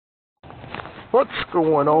What's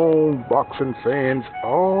going on, boxing fans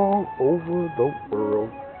all over the world?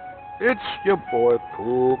 It's your boy,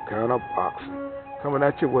 Pool Kind of Boxing, coming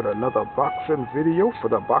at you with another boxing video for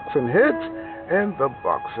the boxing heads and the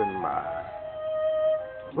boxing mind.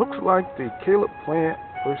 Looks like the Caleb Plant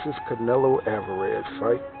versus Canelo Alvarez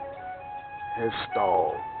fight has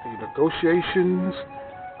stalled. The negotiations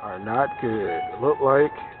are not good. Look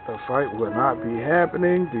like the fight will not be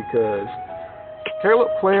happening because Caleb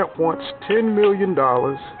Plant wants $10 million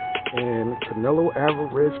and Canelo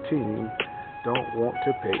Alvarez team don't want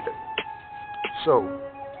to pay it. So,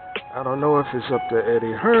 I don't know if it's up to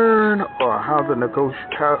Eddie Hearn or how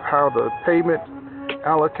the payment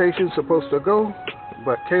allocation is supposed to go,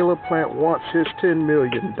 but Caleb Plant wants his $10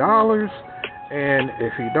 million, and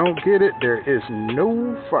if he don't get it, there is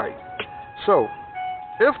no fight. So,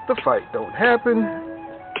 if the fight don't happen,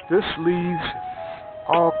 this leaves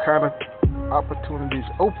all kind of opportunities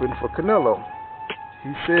open for Canelo.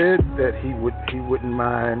 He said that he wouldn't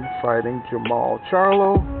mind fighting Jamal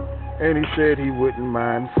Charlo, and he said he wouldn't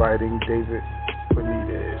mind fighting David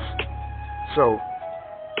Benitez. So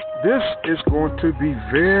this is going to be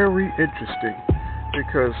very interesting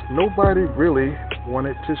because nobody really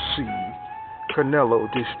wanted to see Canelo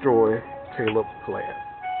destroy Caleb Plant.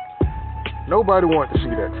 Nobody wanted to see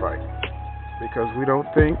that fight because we don't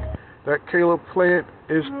think that Caleb Plant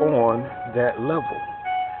is on that level.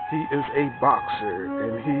 He is a boxer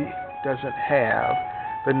and he doesn't have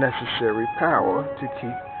the necessary power to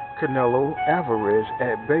keep Canelo Alvarez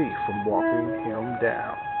at bay from walking him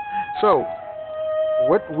down. So,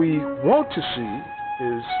 what we want to see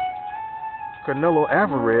is Canelo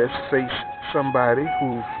Alvarez face somebody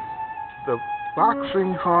who the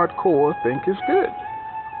boxing hardcore think is good,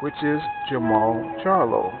 which is Jamal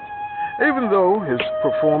Charlo. Even though his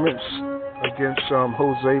performance against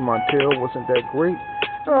Jose Montiel wasn't that great,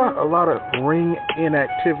 a lot of ring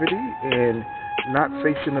inactivity and not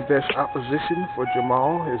facing the best opposition for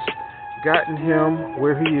Jamal has gotten him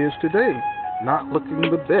where he is today, not looking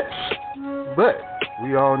the best. But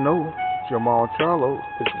we all know Jamal Charlo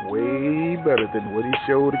is way better than what he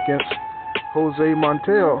showed against Jose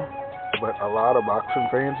Montiel, but a lot of boxing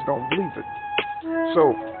fans don't believe it.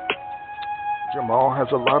 So Jamal has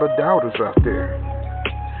a lot of doubters out there.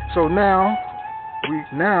 So now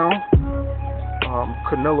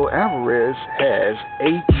Canelo Alvarez has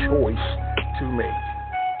a choice to make.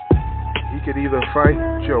 He could either fight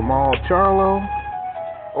Jamal Charlo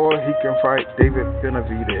or he can fight David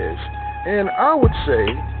Benavidez. And I would say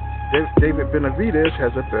David Benavidez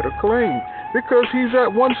has a better claim because he's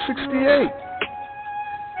at 168.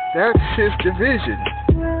 That's his division.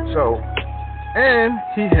 So, and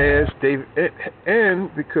he has and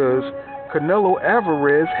because Canelo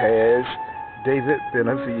Alvarez has David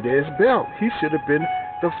Benavidez belt, he should have been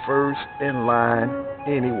the first in line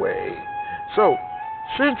anyway. So,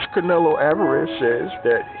 since Canelo Alvarez says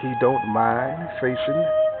that he don't mind facing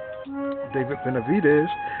David Benavidez,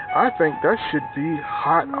 I think that should be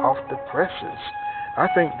hot off the presses. I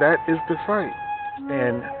think that is the fight.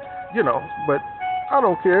 And, but I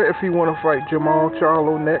don't care if he want to fight Jamal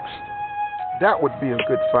Charlo next. That would be a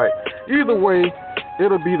good fight. Either way,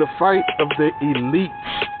 it'll be the fight of the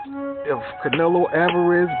elites. If Canelo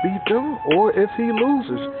Alvarez beat them or if he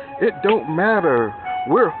loses, it don't matter.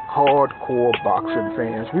 We're hardcore boxing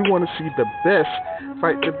fans. We want to see the best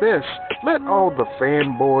fight the best. Let all the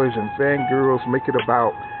fanboys and fangirls make it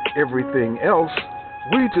about everything else.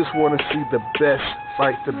 We just want to see the best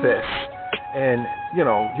fight the best. And,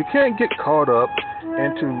 you can't get caught up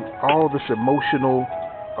into all this emotional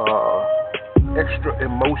extra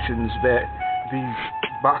emotions that these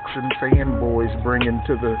boxing fanboys bring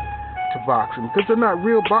into to boxing, because they're not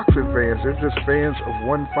real boxing fans. They're just fans of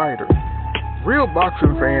one fighter. Real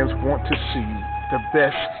boxing fans want to see the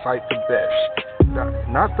best fight the best.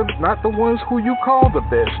 Not the ones who you call the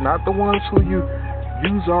best, not the ones who you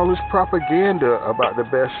use all this propaganda about the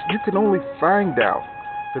best. You can only find out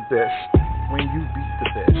the best when you beat the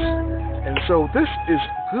best. And so this is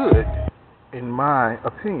good, in my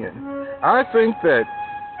opinion. I think that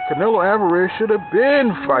Canelo Alvarez should have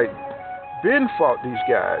been fought these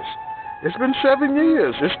guys. It's been 7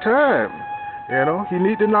 years. It's time. He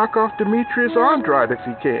need to knock off Demetrius Andrade if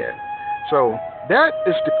he can. So that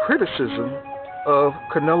is the criticism of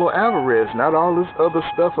Canelo Alvarez, not all this other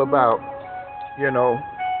stuff about, he's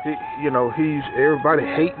everybody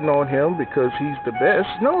hating on him because he's the best.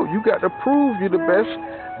 No, you got to prove you're the best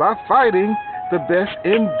by fighting the best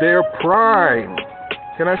in their prime.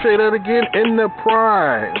 Can I say that again? In their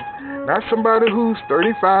prime. Not somebody who's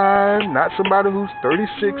 35, not somebody who's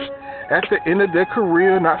 36 at the end of their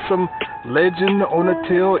career, not some legend on the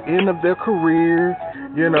tail end of their career,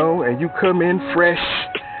 and you come in fresh,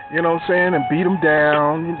 and beat them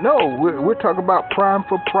down. No, we're talking about prime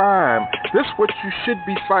for prime. This is what you should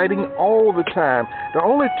be fighting all the time. The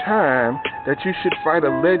only time that you should fight a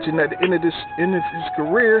legend at the end of his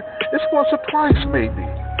career is once or twice, maybe.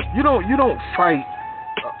 You don't fight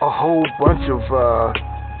a whole bunch of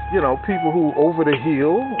people who over the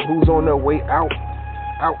hill, who's on their way out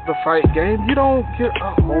the fight game. You don't get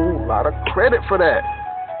a whole lot of credit for that.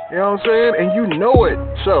 You know what I'm saying? And you know it.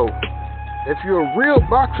 So if you're a real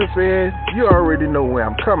boxing fan, you already know where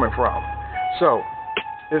I'm coming from. So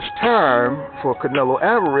it's time for Canelo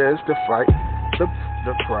Alvarez to fight the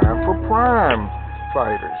prime for prime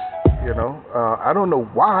fighters. I don't know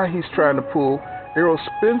why he's trying to pull Errol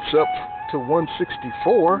Spence up to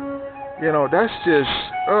 164. That's just,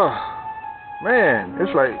 man,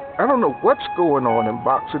 it's like, I don't know what's going on in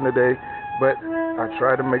boxing today, but I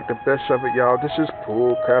try to make the best of it, y'all. This is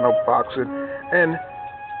Pool Kind of Boxing, and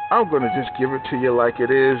I'm going to just give it to you like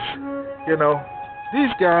it is.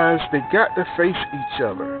 These guys, they got to face each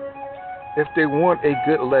other if they want a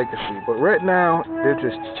good legacy. But right now, they're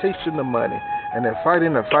just chasing the money, and they're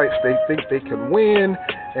fighting the fights they think they can win,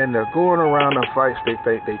 and they're going around the fights they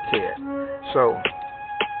think they can't. So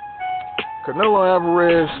Canelo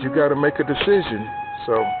Alvarez, you got to make a decision.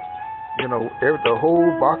 So, the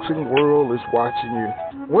whole boxing world is watching you.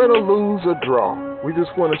 Win or lose or draw. We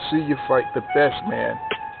just want to see you fight the best, man.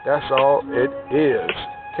 That's all it is.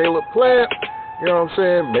 Caleb Plant,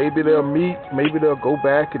 maybe they'll meet, maybe they'll go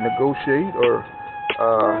back and negotiate or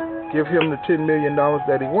give him the $10 million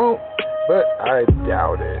that he wants, but I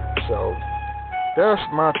doubt it. So that's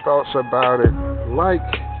my thoughts about it.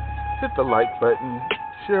 Hit the like button,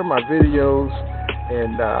 share my videos,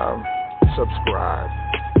 and subscribe.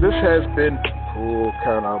 This has been Cool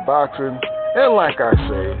Kind of Boxing, and like I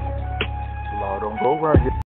say, law don't go right here.